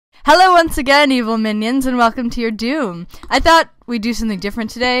Hello once again, evil minions, and welcome to your doom. I thought we'd do something different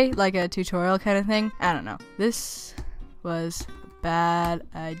today, like a tutorial kind of thing. I don't know. This was a bad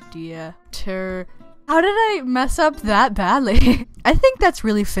idea. How did I mess up that badly? I think that's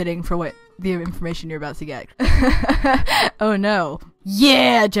really fitting for what the information you're about to get. Oh no.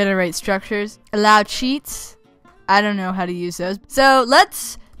 Yeah! Generate structures. Allow cheats. I don't know how to use those. So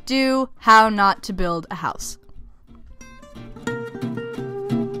let's do how not to build a house.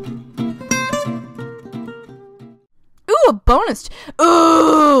 Ooh, a bonus.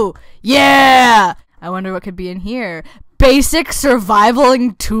 Ooh, yeah. I wonder what could be in here. Basic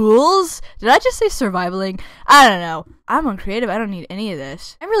survivaling tools? Did I just say survivaling? I don't know. I'm uncreative. I don't need any of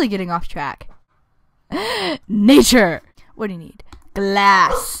this. I'm really getting off track. Nature. What do you need?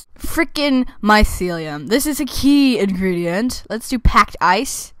 Glass. Frickin' mycelium. This is a key ingredient. Let's do packed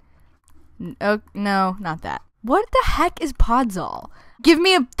ice. Oh, no, not that. What the heck is Podzol? Give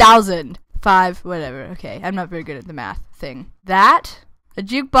me 1,000. 5, whatever. Okay, I'm not very good at the math thing. That, a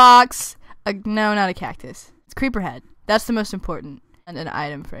jukebox, no, not a cactus. It's creeper head. That's the most important. And an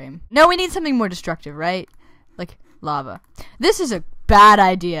item frame. No, we need something more destructive, right? Like lava. This is a bad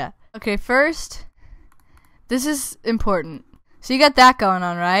idea. Okay, first, this is important. So you got that going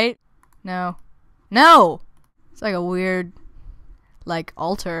on, right? No. No! It's like a weird, like,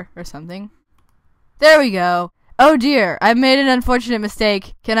 altar or something. There we go. Oh dear, I made an unfortunate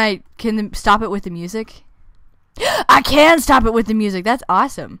mistake. Can stop it with the music? I can stop it with the music. That's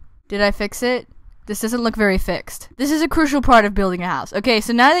awesome. Did I fix it? This doesn't look very fixed. This is a crucial part of building a house. Okay,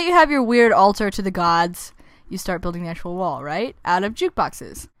 so now that you have your weird altar to the gods, you start building the actual wall, right? Out of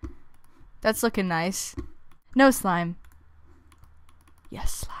jukeboxes. That's looking nice. No slime.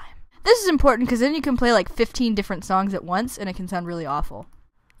 Yes, slime. This is important because then you can play like 15 different songs at once and it can sound really awful.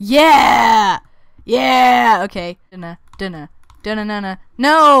 Yeah! Yeah! Okay. No!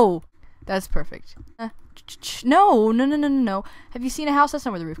 That's perfect. No. Have you seen a house? That's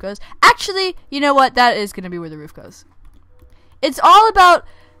not where the roof goes. Actually, you know what? That is going to be where the roof goes. It's all about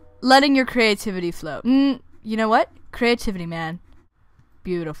letting your creativity flow. You know what? Creativity, man.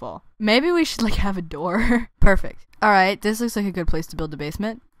 Beautiful. Maybe we should, like, have a door. Perfect. Alright, this looks like a good place to build a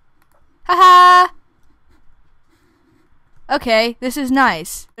basement. Haha! Okay, this is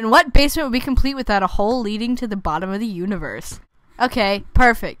nice. And what basement would be complete without a hole leading to the bottom of the universe? Okay,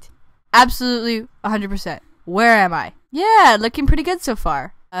 perfect. Absolutely 100%. Where am I? Yeah, looking pretty good so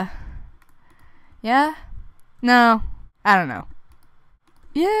far. Yeah? No. I don't know.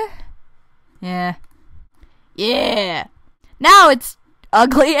 Yeah. Yeah. Yeah. Now it's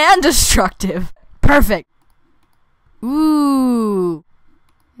ugly and destructive. Perfect. Ooh.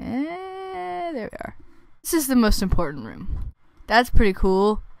 There we are. This is the most important room. That's pretty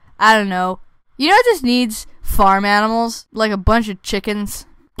cool. I don't know. You know what this needs? Farm animals. Like a bunch of chickens.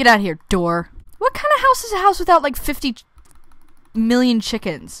 Get out of here, door. What kind of house is a house without like 50 million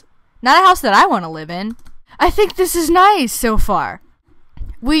chickens? Not a house that I want to live in. I think this is nice so far.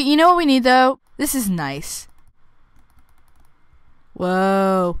 You know what we need though? This is nice.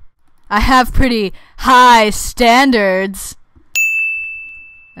 Whoa. I have pretty high standards.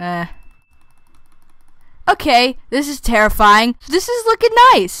 Okay, this is terrifying. This is looking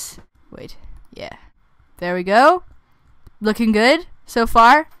nice. Wait, yeah. There we go. Looking good so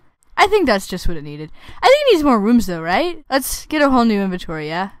far. I think that's just what it needed. I think it needs more rooms though, right? Let's get a whole new inventory,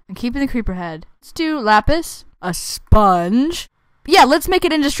 yeah? And keeping the creeper head. Let's do lapis. A sponge. Yeah, let's make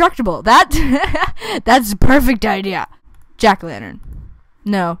it indestructible. That's a perfect idea. Jack-o'-lantern.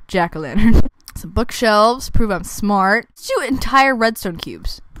 No, jack-o'-lantern. Some bookshelves. Prove I'm smart. Let's do entire redstone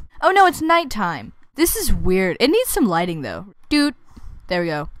cubes. Oh no, it's nighttime. This is weird. It needs some lighting though. Dude. There we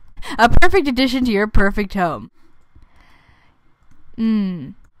go. A perfect addition to your perfect home.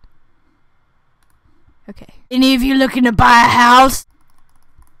 Okay. Any of you looking to buy a house?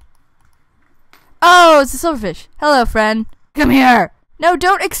 Oh, it's a silverfish. Hello, friend. Come here. No,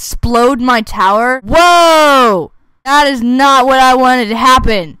 don't explode my tower. Whoa! That is not what I wanted to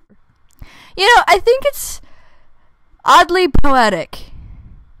happen. You know, I think it's oddly poetic.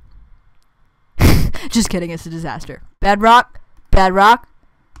 Just kidding, it's a disaster. Bedrock, bedrock,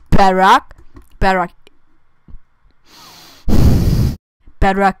 bedrock, bedrock,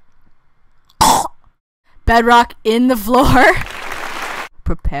 bedrock, bedrock in the floor.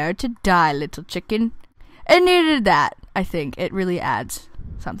 Prepare to die, little chicken. It needed that, I think. It really adds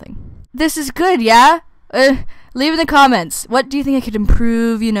something. This is good, yeah? Leave in the comments. What do you think I could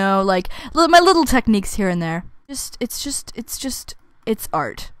improve, you know, like, my little techniques here and there. It's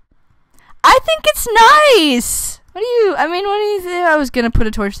art. I think it's nice! What do you think? I was gonna put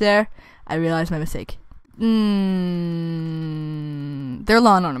a torch there. I realized my mistake. They're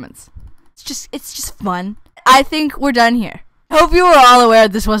lawn ornaments. It's just fun. I think we're done here. Hope you were all aware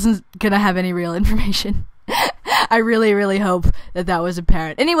this wasn't gonna have any real information. I really, really hope that was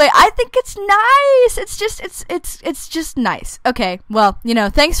apparent. Anyway, I think it's nice. It's just nice. Okay, well,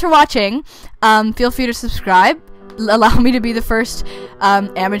 thanks for watching. Feel free to subscribe. Allow me to be the first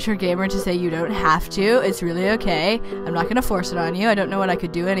amateur gamer to say you don't have to. It's really okay. I'm not gonna force it on you. I don't know what I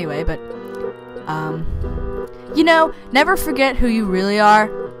could do anyway, but never forget who you really are.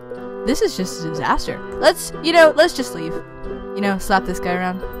 This is just a disaster. Let's just leave. Slap this guy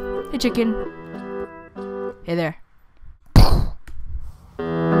around. Hey, chicken. Hey there.